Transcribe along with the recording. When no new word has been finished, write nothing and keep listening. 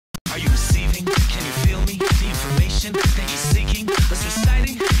you receiving? Can you feel me? The information that you're seeking. What's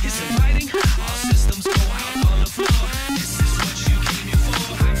reciting is inviting. All systems go out on the floor. This is what you came here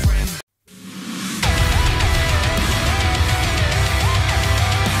for, my friend.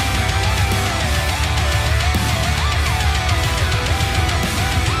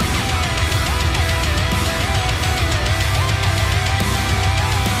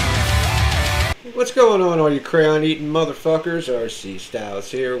 What's going on, all you crayon-eating motherfuckers? RC Stylez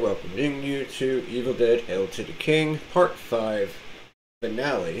here, welcoming you to Evil Dead Hail to the King, Part 5,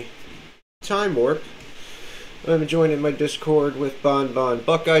 Finale, Time Warp. I'm joined in my Discord with Bon,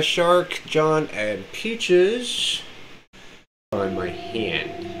 Buckeye Shark, John, and Peaches on my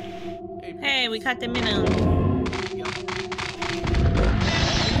hand. Hey, we caught them in a...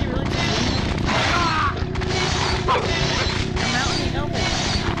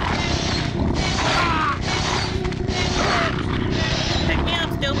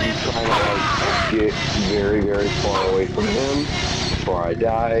 Trying to get very, very far away from him before I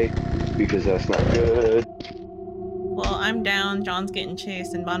die, because that's not good. Well, I'm down, John's getting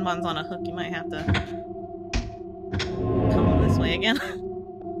chased, and Bonbon's on a hook. You might have to come this way again.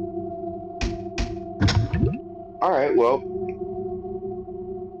 Alright, well.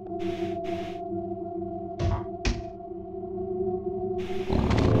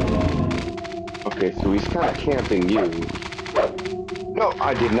 Okay, so he's kind of camping you. No,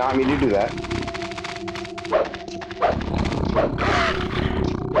 I did not mean to do that.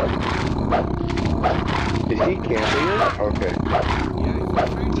 Is he camping her? Okay.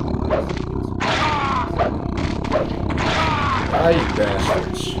 Ah, you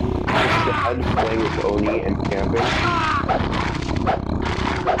bastards. Is Dad playing with Oni and camping?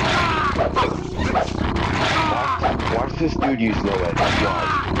 Watch this dude use no edge. Watch.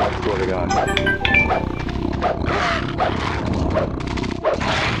 I swear to God.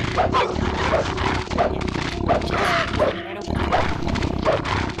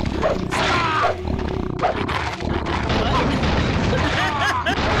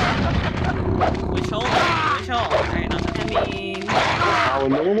 Which hole? Which hole? Alright, not I mean... How a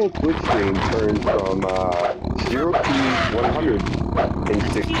normal Twitch stream turns from 0 to 100 in 2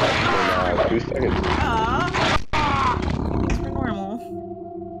 seconds. Thanks for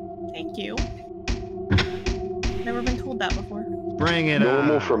normal. Thank you. Never been told that before. Bring it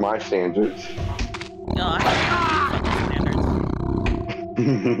Normal on. for my standards. No, I have fucking standards.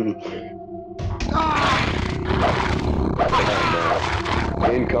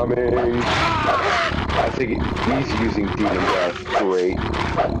 Incoming! I think he's using Demon Breath. Great.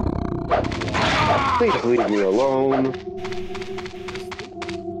 Please leave me alone.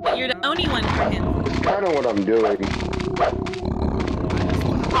 But you're the only one for him. It's kind of what I'm doing.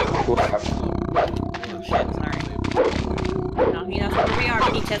 Crap. Oh shit, sorry. No, he knows where we are,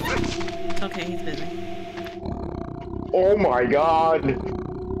 Peaches. It's okay, he's busy. Oh my god!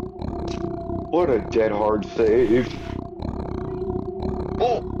 What a dead hard save.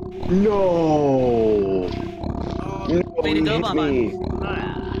 Oh! No! No, Way to he go, hit Mama. me.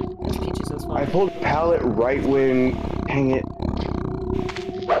 Peaches is I fun. pulled a pallet right when... Dang it.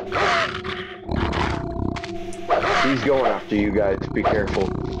 He's going after you guys. Be careful.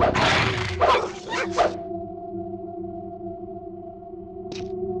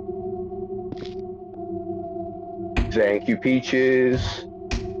 Thank you, Peaches.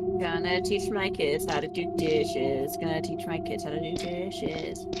 Gonna teach my kids how to do dishes. Gonna teach my kids how to do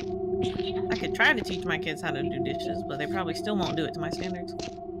dishes. I could try to teach my kids how to do dishes, but they probably still won't do it to my standards.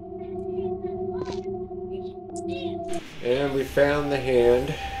 And we found the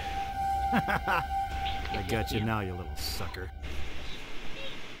hand. I got you now, you little sucker.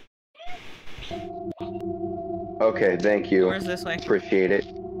 Okay, thank you. Where's this way? Appreciate it.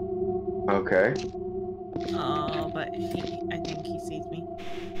 Okay. Oh, but I think he sees me.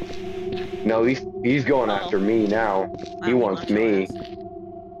 No, he's going after me now. He wants me.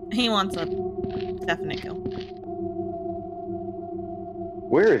 He wants a definite kill.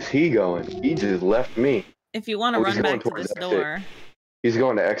 Where is he going? He just left me. If you want to Oh, run he's going back to towards this exit. door, He's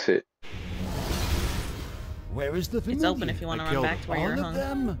going to exit. Where is the it's familiar? open if you want to run killed back to where All you're of hung.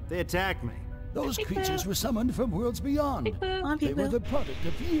 them? They attacked me. Those creatures were summoned from worlds beyond. Come on, They were people. the product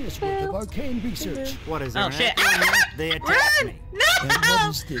of years' worth of arcane research. What is Oh, there? shit. They attacked me. And what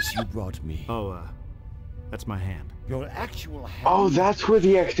is this you brought me? Oh, that's my hand. Your actual hand? Oh, that's where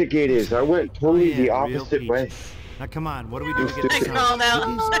the exit gate is. I went totally Yeah, the real opposite way. peaches. Now come on, what do we do to get I this crawled It out.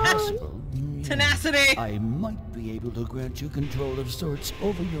 is possible. Tenacity! I might be able to grant you control of sorts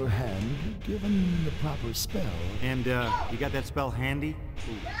over your hand, given the proper spell. And, you got that spell handy?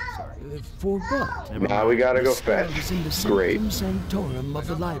 Ooh, sorry. For what? Never Now we mind. gotta The go spell fetch. is in the Great. Sanctum Sanctorum of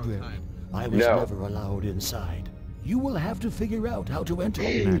the library. I was No. never allowed inside. You will have to figure out how to enter.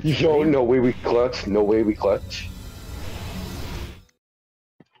 Yo, no way we clutch. No way we clutch.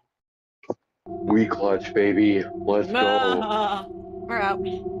 We clutch, baby. Let's go. We're out.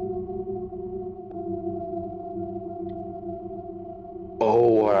 Oh,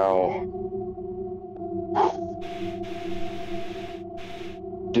 wow.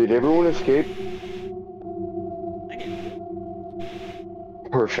 Did everyone escape? Okay.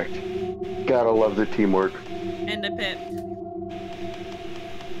 Perfect. Gotta love the teamwork. And a pit.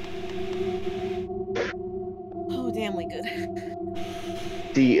 Oh, damn, we good.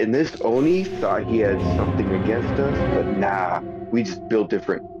 See, and this Oni thought he had something against us, but nah. We just built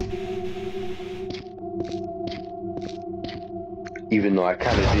different. Even though I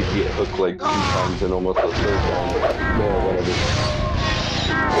kind of did get hooked like 2 times and almost the 3rd time. But no, whatever.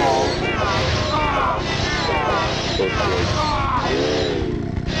 Close to it.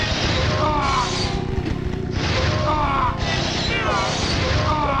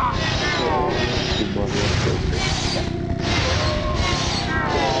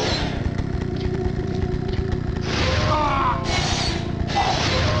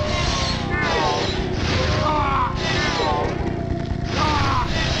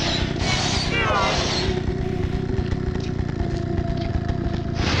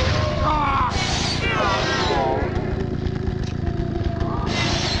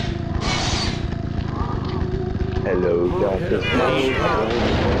 Hello, Dr.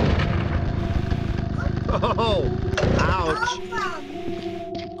 Oh, ouch.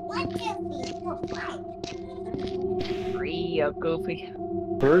 Free up, Goofy.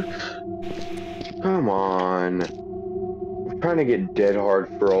 Perks? Come on. I'm trying to get dead hard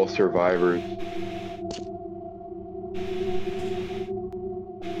for all survivors.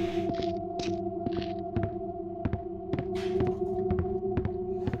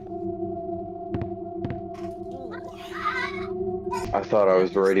 I thought I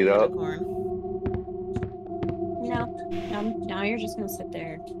was ready up. Unicorn. No. Now you're just gonna sit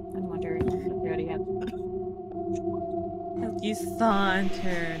there and wonder if you already have. As you saunter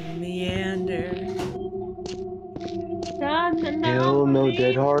and meander. Still no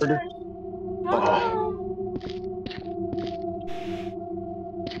dead hard? Oh.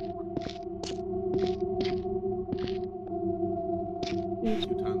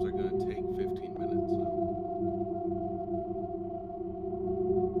 Two times are gonna take 15 minutes. So.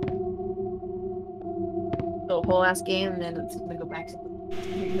 The whole ass game, and then it's gonna go back to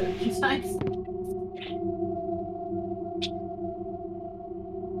the sides.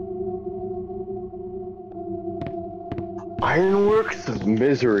 Ironworks of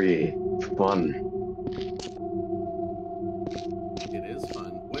Misery. Fun. It is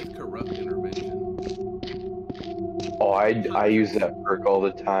fun with corrupt intervention. Oh, I use that perk all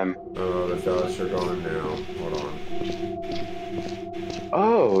the time. Oh, the dots are gone now. Hold on.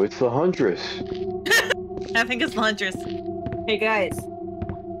 Oh, it's the Huntress. I think it's Huntress. Hey guys,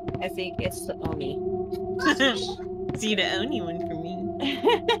 I think it's the Oni. See the only one for me.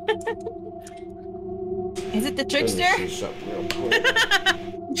 Is it the Let me trickster? see something real quick.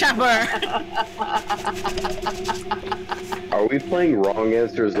 Chopper! Are we playing wrong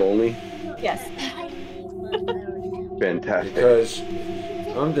answers only? Yes. Fantastic. Because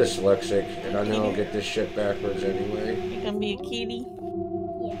I'm dyslexic and I know I'll get this shit backwards anyway. You gonna be a kitty?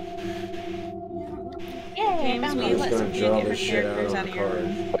 Yay! James, found will I'm you one. just let gonna some draw different this shit out characters on out the of your card.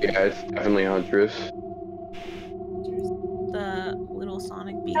 Yeah, it's definitely Huntress. the little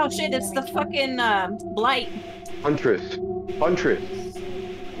Sonic beat? Oh shit! It's the fucking blight. Huntress. Huntress.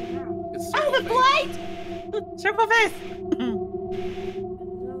 It's Oh, the Face. blight! Circle face!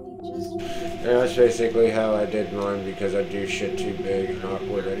 And that's basically how I did mine because I do shit too big and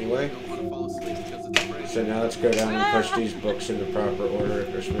awkward anyway. I don't want to fall asleep because it's afraid. So now let's go down and push these books in the proper order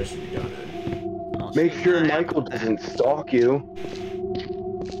if they're supposed to be done in. Oh, Make she's sure not Michael happy with doesn't stalk you.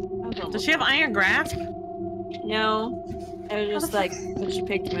 that. Does she have iron grasp? No. It was just like when she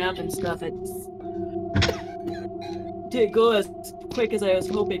picked me up and stuff. It didn't go as quick as I was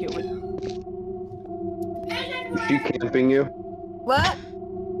hoping it would. Is she camping you? What?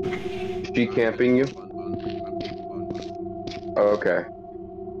 Is she camping you? Bun, bun. I'm keeping bun, bun. Okay.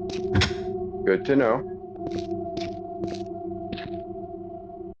 Good to know.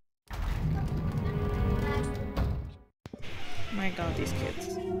 My god, these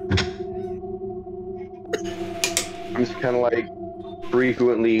kids. I'm just kind of like,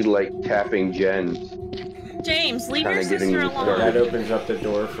 frequently like tapping gens. James, leave your Kinda getting sister me alone. started. That opens up the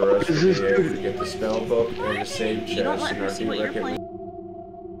door for us to be able to get the spell book and the save You don't chest let and her our see what you're recommend. playing.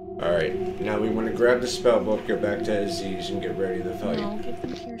 Alright, now we want to grab the spell book, go back to Aziz, and get ready to fight. No, give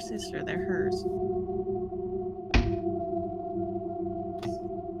them to your sister. They're hers.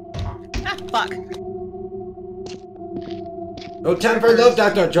 Ah, fuck. No time for love,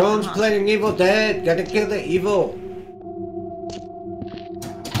 Dr. Jones, playing Evil Dead. Gotta kill the evil.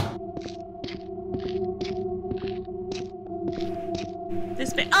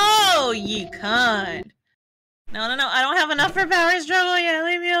 This oh, you cunt. No, no, no. I don't have enough for power struggle yet.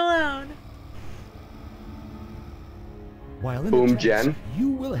 Leave me alone. While in Boom, the trance, Jen. you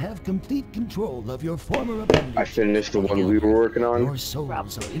will have complete control of your former appendage. I finished the one we were working on. Your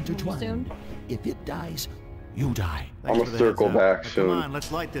souls are intertwined. If it dies, you die. I'm gonna circle back Come soon. on,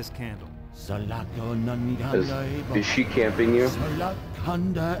 let's light this candle. Is she camping you?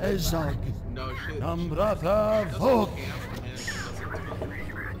 No shit.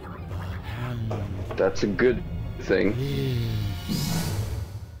 That's a good thing.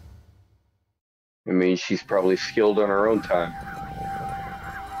 I mean, she's probably skilled on her own time.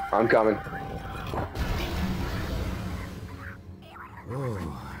 I'm coming.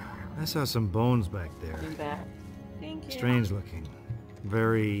 Oh, I saw some bones back there. I'm back. Thank you. Strange looking.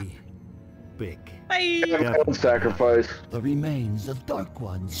 Very big. Bye. My own sacrifice. The remains of dark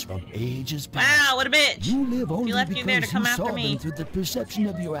ones from ages past. Wow, what a bitch. You live only left you there to because come you after saw me. them through the perception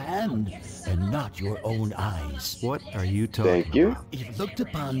of your hand and not your own eyes. What are you talking Thank you. about? If looked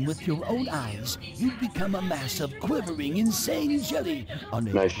upon with your own eyes, you'd become a mass of quivering, insane jelly,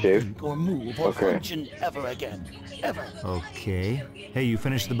 unable Nice to shave. think or move or Okay. function ever again. Ever. Okay. Hey, you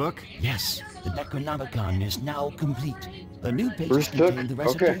finished the book? Yes, the Necronomicon is now complete. The new pages First took? contain the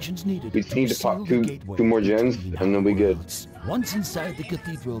Okay. recitations needed. We just need to seal pop the two gateway more gens, between and then we our good. worlds. Once inside the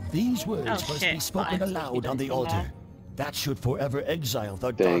cathedral, these words Oh, must shit. be spoken Fine. aloud on the altar. That should forever exile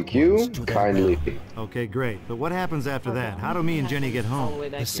the Thank dark you ones to their kindly. realm. Okay, great. But what happens after that? How do me and Jenny get All the home? way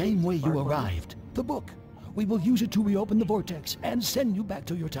back The to same way you Sparkle. arrived. The book. We will use it to reopen the vortex and send you back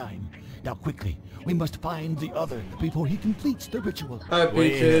to your time. Now quickly, we must find the other before he completes the ritual. Hi, Way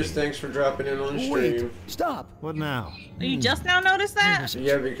Peaches. ahead. Thanks for dropping in on the Wait, stream. stop. What now? You just now noticed that?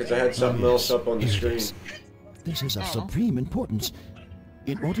 Yeah, because I had something else up on the Here it screen. is. This is of Oh. supreme importance.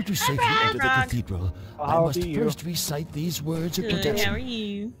 In order to safely enter the Frog. cathedral, I How must do you? first recite these words of Good, how are protection.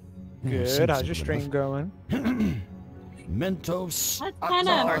 you? Good. How's your stream going? Mentos. That's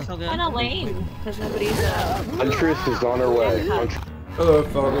far so good. kind of lame because nobody's Huntress is on her way. Hello,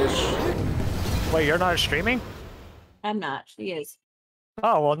 Foggish. Wait, you're not streaming? I'm not. She is.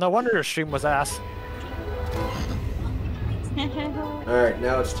 Oh well, no wonder your stream was ass. Alright,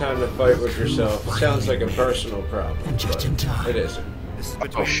 now it's time to fight with yourself. Sounds like a personal problem, And just in but time. it isn't. This is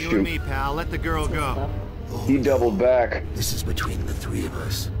between you shoot. and me, pal. Let the girl go. He doubled back. This is between the three of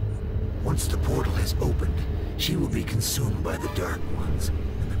us. Once the portal has opened, she will be consumed by the Dark Ones,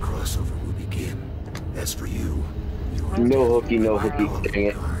 and the crossover will begin. As for you, you are No dead hooky, no by hooky. calling Dang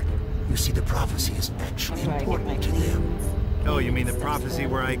it. guard. You see, the prophecy is actually That's where I get my important to them. Oh, you mean the prophecy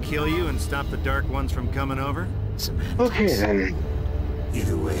where I kill you and stop the dark ones from coming over? Semantics. Okay then.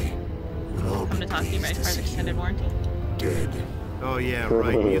 Either way, we'll all I'm be gonna talk to you pleased about to see extended you warranty. dead. Oh yeah,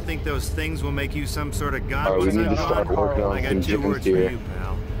 right. You think those things will make you some sort of god? Alright, we once need I'm to start gone? working I on got some two chickens words for here. you,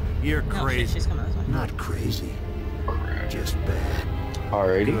 pal. You're No, shit, crazy. she's coming this way. Not crazy, just bad.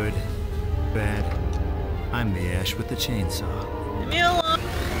 Alrighty. Good. Bad. I'm the ash with the chainsaw. Leave me alone.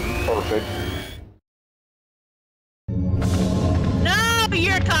 Perfect. No,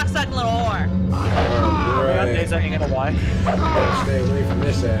 you're a cocksucking little whore. Yeah, Alright, days ain't gonna lie. gotta stay away from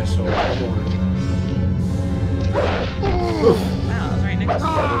this asshole. Come on. Oof. Wow, I was right next to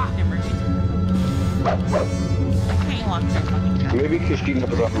you. Can't you walk through fucking crap? Maybe because she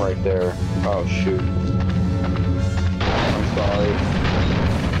knows I'm right there. Oh shoot. I'm sorry.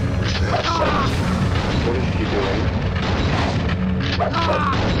 What is she doing?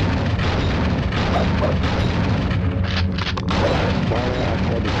 I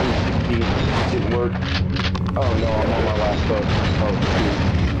tried to do 60, didn't work. Oh no, I'm on my last boat. Oh shoot.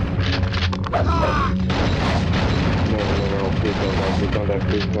 No, please don't die, please don't die,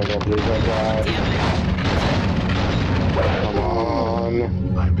 please don't die, please don't die. Damn Come on.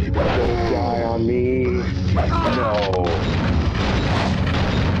 Don't die on me. No.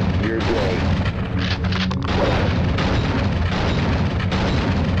 You're dead.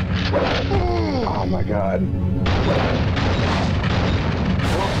 Oh my god.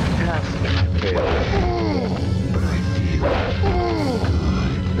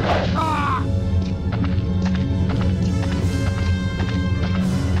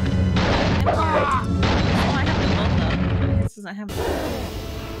 doesn't have.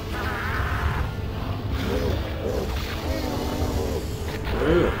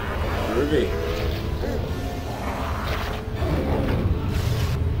 Ooh, Ruby.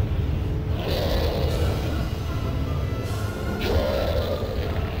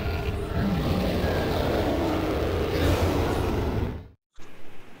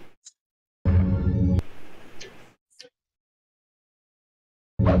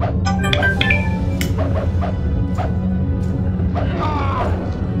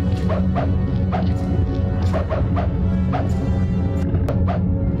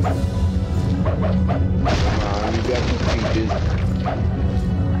 You got some peaches.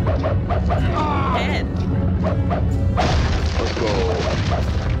 Dead. Let's go.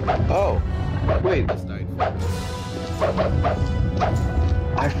 Oh, wait. This died.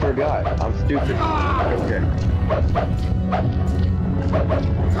 I forgot. I'm stupid. Okay.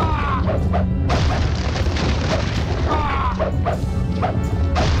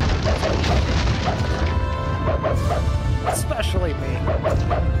 Especially me.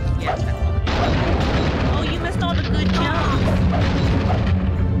 Yeah. Oh, you missed all the good jumps.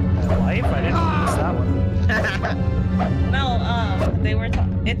 Life? I didn't miss that one. No, they were.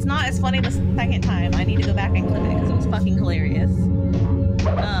 It's not as funny the second time. I need to go back and clip it because it was fucking hilarious.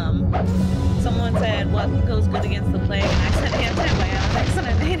 Someone said, "What goes good against the plague?" And I said antibiotics, and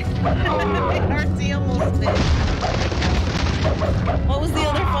I made RC almost did. What was the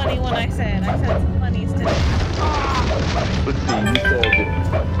other funny one I said? I said some funnies today. Let's see. You said,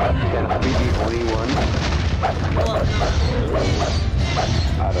 "Can I be the only one?" Well,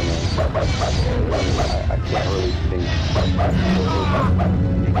 I don't know. I can't really think.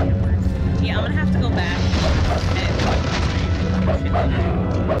 yeah, I'm gonna have to go back.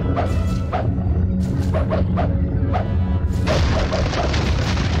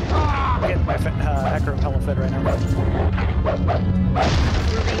 I'm getting my Hecker Repellent fit right now.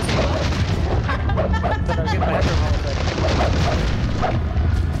 Then I'm getting my Hecker Repellent fit.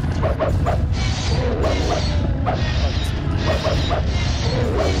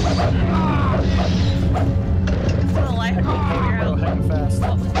 For the life of me, figure Go out heading fast.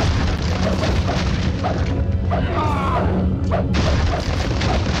 what was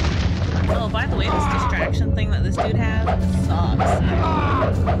Oh, by the way, this distraction thing that this dude has sucks.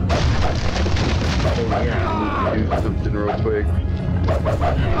 Oh yeah, I need to do something real quick. Before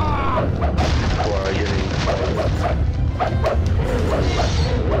I get any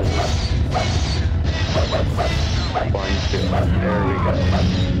Fine shit. There we go.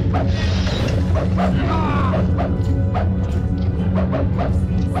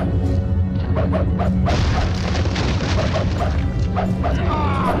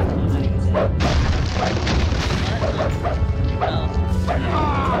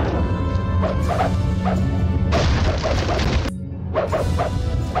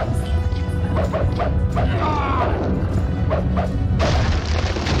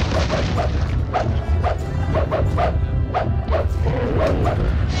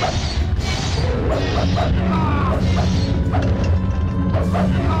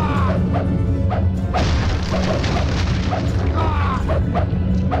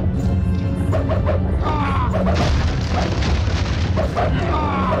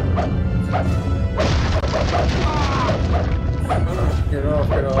 Get off,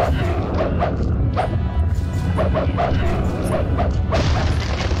 get off.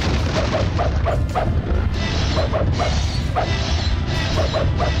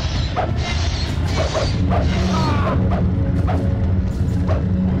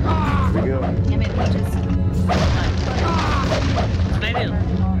 Here we go. Damn it, peaches. What I do?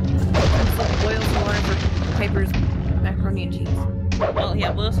 Boil some water for Piper's macaroni and cheese. Oh,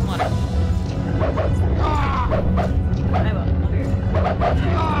 yeah, boil some water. I will.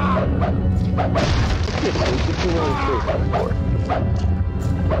 Okay, so what's the two on for?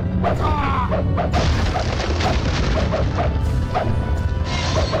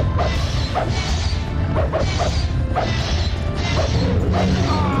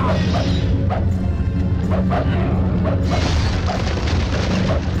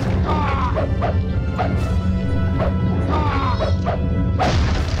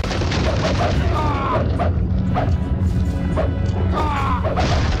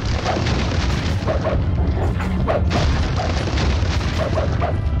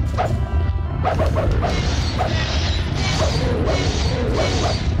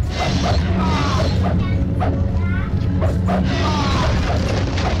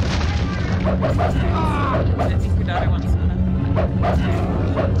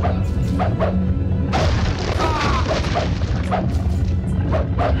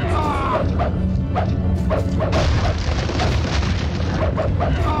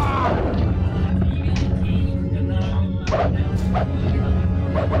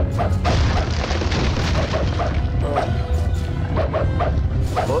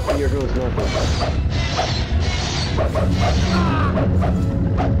 here goes nothing.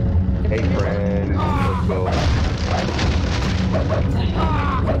 Hey, friend. Let's go.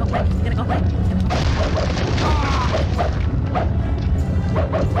 Gonna go play.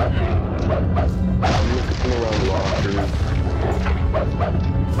 I'm looking around lockers.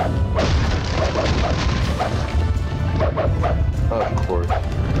 Of course.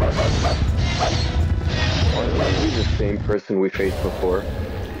 Are we the same person we faced before?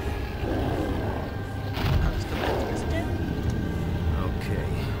 Okay.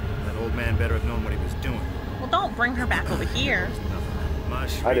 That old man better have known what he was doing. Well, don't bring her back over here.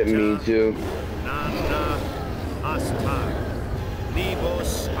 I didn't mean to. Nanda Asta.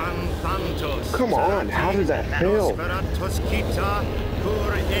 Libos Antantos. Come on, how did that fail? Nosferatus Kita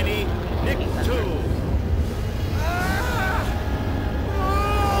Kur Eni Nictu.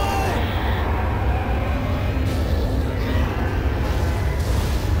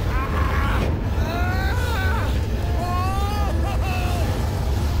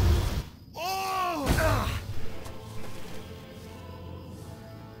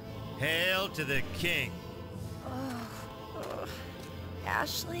 Hail to the king.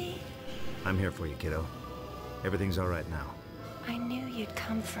 Ashley? I'm here for you, kiddo. Everything's all right now. I knew you'd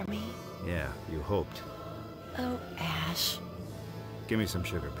come for me. Yeah, you hoped. Oh, Ash. Give me some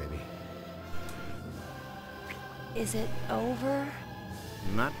sugar, baby. Is it over?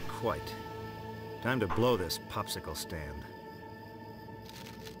 Not quite. Time to blow this popsicle stand.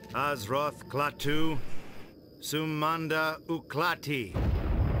 Azroth Klatu, Sumanda Uklati.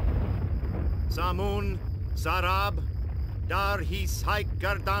 Samun Sarab Darhis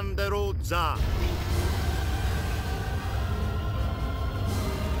Haikardanderodza.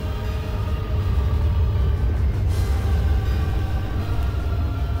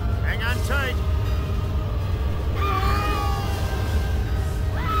 Hang on tight.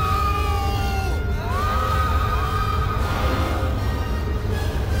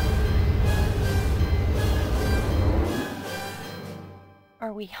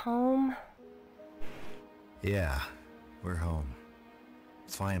 Are we home? Yeah, we're home.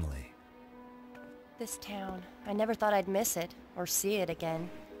 Finally. This town. I never thought I'd miss it, or see it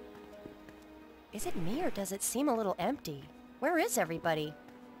again. Is it me, or does it seem a little empty? Where is everybody?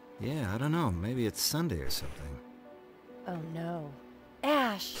 Yeah, I don't know. Maybe it's Sunday or something. Oh no.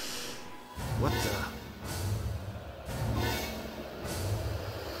 Ash! What the?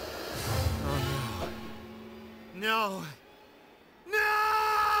 Oh no. No! No!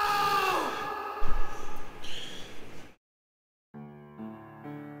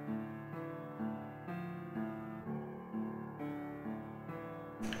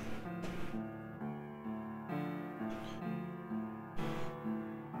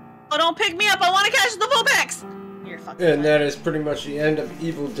 Oh, don't pick me up. I want to catch the Vulpix. You're fucking. And that is pretty much the end of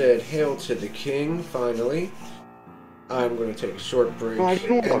Evil Dead Hail to the King, finally. I'm going to take a short break,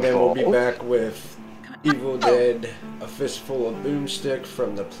 and then we'll be back with Evil Dead, A Fistful of Boomstick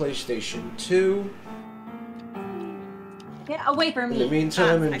from the PlayStation 2. Get away from In me. the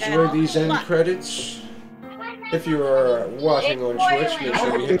meantime, enjoy these end credits. If you are watching on Twitch, make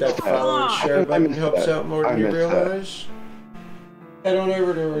sure you hit that follow and share button. It helps out more than you realize. Head on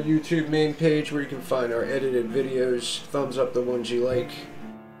over to our YouTube main page where you can find our edited videos. Thumbs up the ones you like.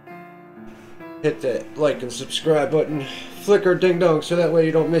 Hit that like and subscribe button. Flick our ding dong so that way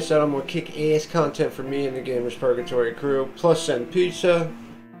you don't miss out on more kick-ass content from me and the Gamers Purgatory crew. Plus send pizza.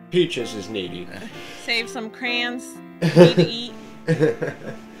 Peaches is needy. Save some crayons. Need to eat.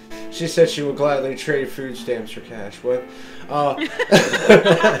 She said she will gladly trade food stamps for cash. What? I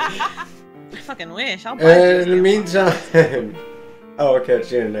fucking wish. I'll buy And in the meantime, I'll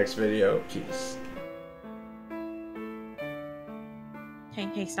catch you in the next video. Peace.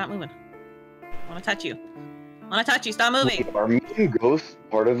 Hey, stop moving. I want to touch you. I want to touch you. Stop moving. Are me and Ghost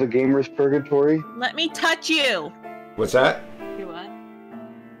part of the Gamers Purgatory? Let me touch you. What's that? You what?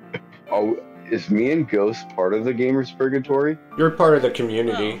 Oh, is me and Ghost part of the Gamers Purgatory? You're part of the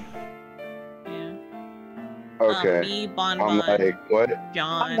community. Yeah. Okay. Me, Bon I'm Bon, like, what?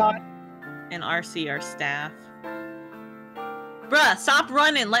 John, and RC are staff. Bruh, stop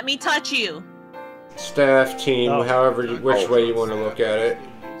running. Let me touch you. Staff, team, Oh. however, which way you want to look at it.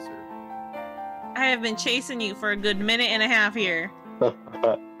 I have been chasing you for a good minute and a half here.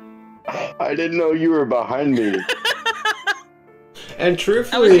 I didn't know you were behind me. And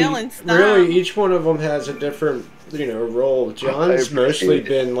truthfully, really, each one of them has a different, role. John's mostly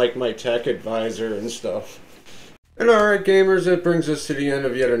been like my tech advisor and stuff. And alright gamers, that brings us to the end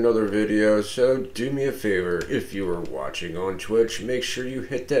of yet another video, so do me a favor, if you are watching on Twitch, make sure you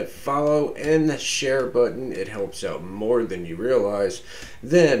hit that follow and the share button. It helps out more than you realize.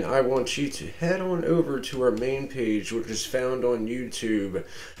 Then I want you to head on over to our main page, which is found on YouTube.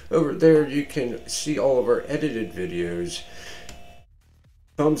 Over there you can see all of our edited videos.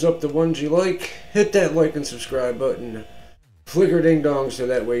 Thumbs up the ones you like, hit that like and subscribe button. Flicker ding dong so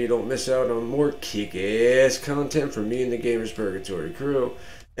that way you don't miss out on more kick-ass content from me and the Gamers Purgatory crew.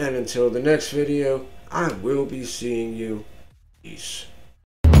 And until the next video, I will be seeing you. Peace.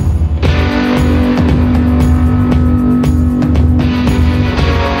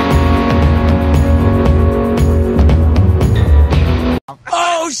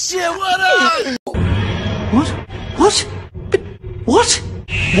 Oh shit, what up? What? What? What?